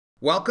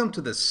Welcome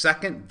to the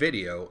second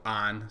video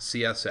on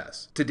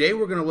CSS. Today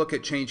we're going to look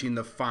at changing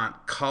the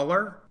font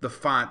color, the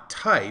font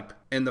type,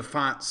 and the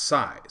font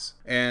size.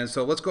 And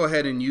so let's go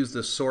ahead and use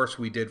the source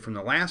we did from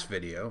the last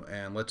video,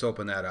 and let's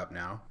open that up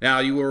now. Now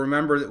you will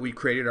remember that we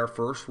created our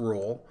first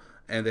rule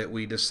and that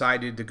we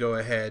decided to go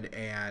ahead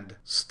and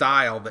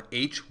style the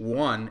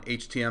H1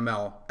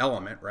 HTML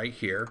element right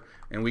here,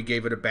 and we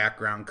gave it a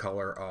background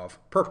color of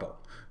purple.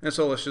 And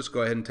so let's just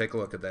go ahead and take a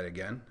look at that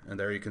again. And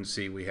there you can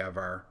see we have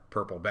our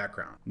purple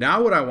background.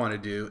 Now what I want to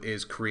do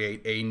is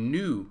create a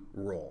new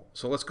rule.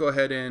 So let's go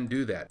ahead and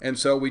do that. And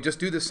so we just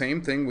do the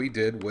same thing we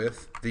did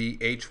with the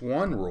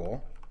H1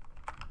 rule.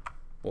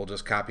 We'll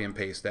just copy and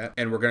paste that.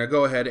 And we're going to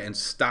go ahead and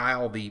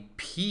style the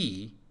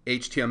P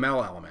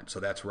HTML element. So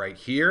that's right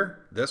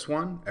here, this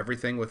one,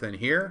 everything within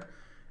here,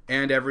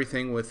 and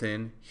everything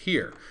within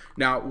here.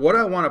 Now what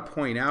I want to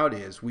point out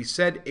is we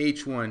said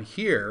H1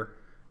 here,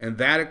 and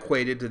that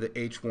equated to the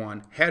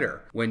H1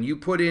 header. When you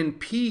put in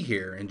P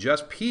here, and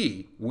just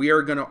P, we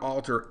are going to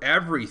alter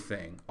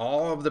everything,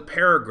 all of the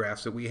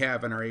paragraphs that we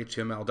have in our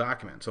HTML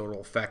document. So it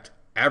will affect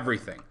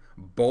everything,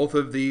 both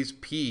of these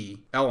P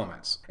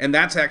elements. And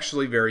that's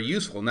actually very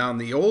useful. Now in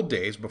the old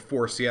days,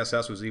 before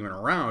CSS was even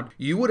around,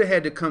 you would have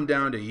had to come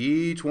down to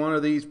each one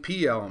of these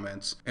P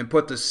elements and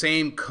put the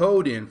same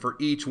code in for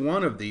each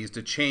one of these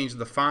to change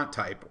the font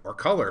type or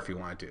color if you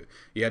wanted to.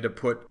 You had to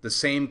put the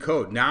same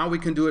code. Now we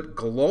can do it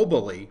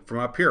globally from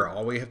up here.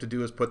 All we have to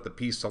do is put the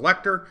P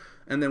selector,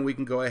 and then we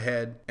can go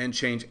ahead and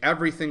change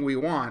everything we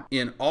want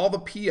in all the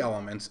P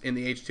elements in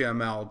the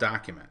HTML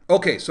document.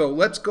 Okay, so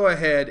let's go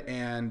ahead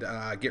and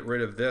get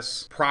rid of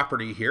this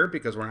property here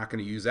because we're not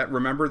going to use that.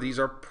 Remember, these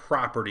are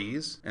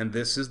properties, and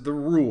this is the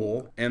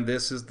rule, and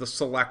this is the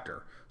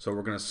selector. So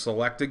we're going to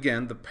select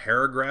again the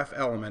paragraph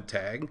element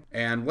tag,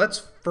 and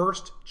let's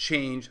first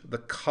change the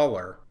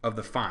color of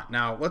the font.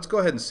 Now let's go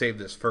ahead and save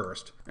this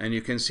first, and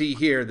you can see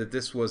here that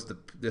this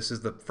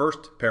is the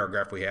first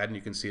paragraph we had, and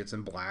you can see it's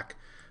in black.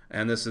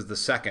 And this is the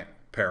second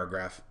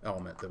paragraph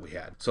element that we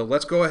had. So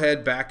let's go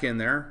ahead back in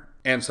there.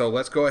 And so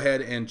let's go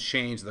ahead and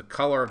change the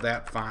color of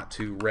that font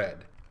to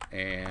red.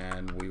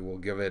 And we will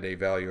give it a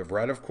value of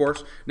red, of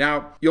course.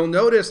 Now, you'll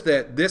notice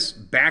that this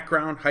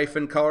background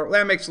hyphen color,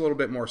 that makes a little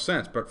bit more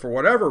sense. But for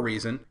whatever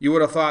reason, you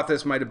would have thought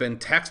this might have been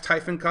text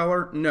hyphen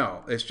color.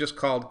 No, it's just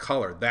called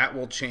color. That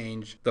will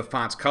change the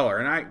font's color.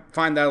 And I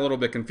find that a little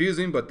bit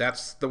confusing, but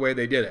that's the way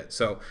they did it.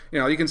 So,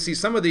 you can see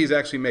some of these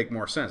actually make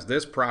more sense.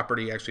 This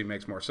property actually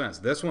makes more sense.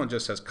 This one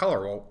just says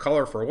color. Well,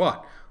 color for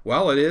what?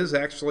 Well, it is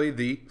actually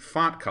the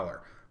font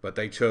color. But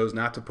they chose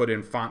not to put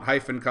in font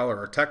hyphen color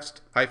or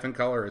text hyphen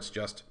color. It's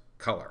just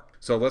color.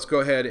 So let's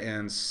go ahead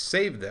and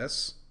save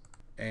this,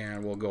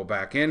 and we'll go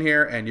back in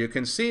here, and you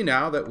can see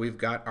now that we've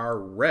got our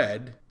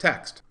red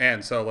text.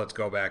 And so let's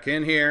go back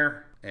in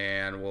here,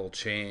 and we'll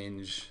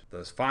change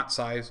the font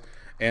size,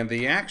 and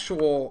the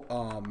actual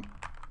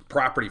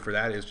property for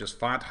that is just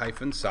font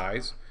hyphen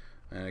size,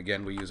 and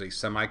again we use a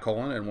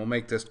semicolon, and we'll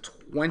make this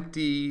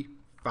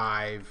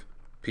 25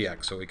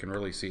 px so we can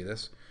really see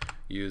this.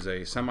 Use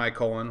a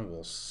semicolon.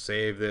 We'll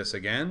save this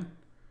again,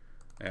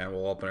 and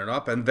we'll open it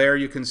up, and there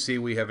you can see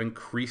we have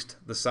increased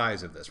the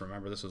size of this.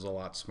 Remember, this was a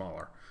lot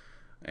smaller.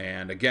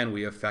 And again,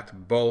 we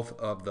affect both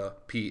of the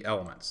P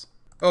elements.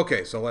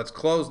 Okay, so let's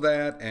close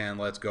that, and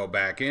let's go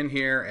back in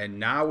here, and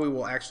now we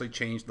will actually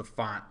change the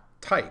font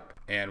type.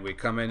 And we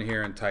come in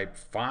here and type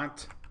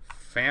font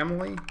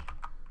family,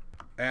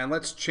 and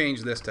let's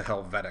change this to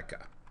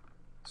Helvetica.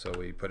 So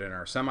we put in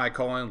our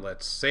semicolon,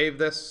 let's save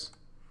this,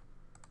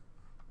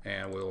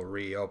 and we'll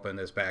reopen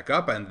this back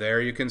up, and there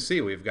you can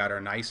see we've got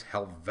our nice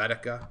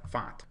Helvetica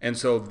font. And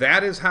so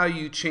that is how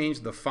you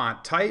change the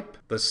font type,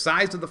 the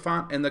size of the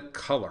font, and the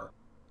color.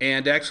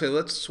 And actually,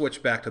 let's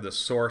switch back to the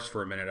source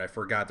for a minute. I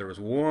forgot there was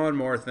one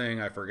more thing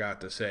I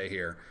forgot to say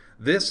here.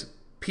 This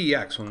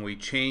PX, when we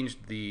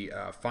changed the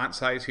font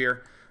size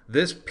here,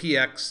 this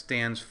PX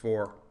stands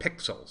for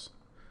pixels.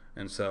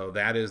 And so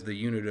that is the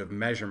unit of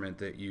measurement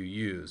that you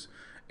use.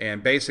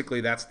 And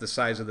basically, that's the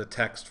size of the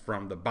text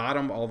from the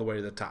bottom all the way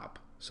to the top.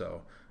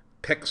 So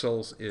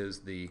pixels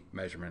is the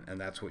measurement,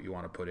 and that's what you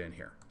want to put in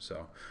here.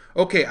 So,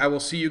 okay, I will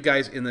see you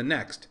guys in the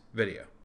next video.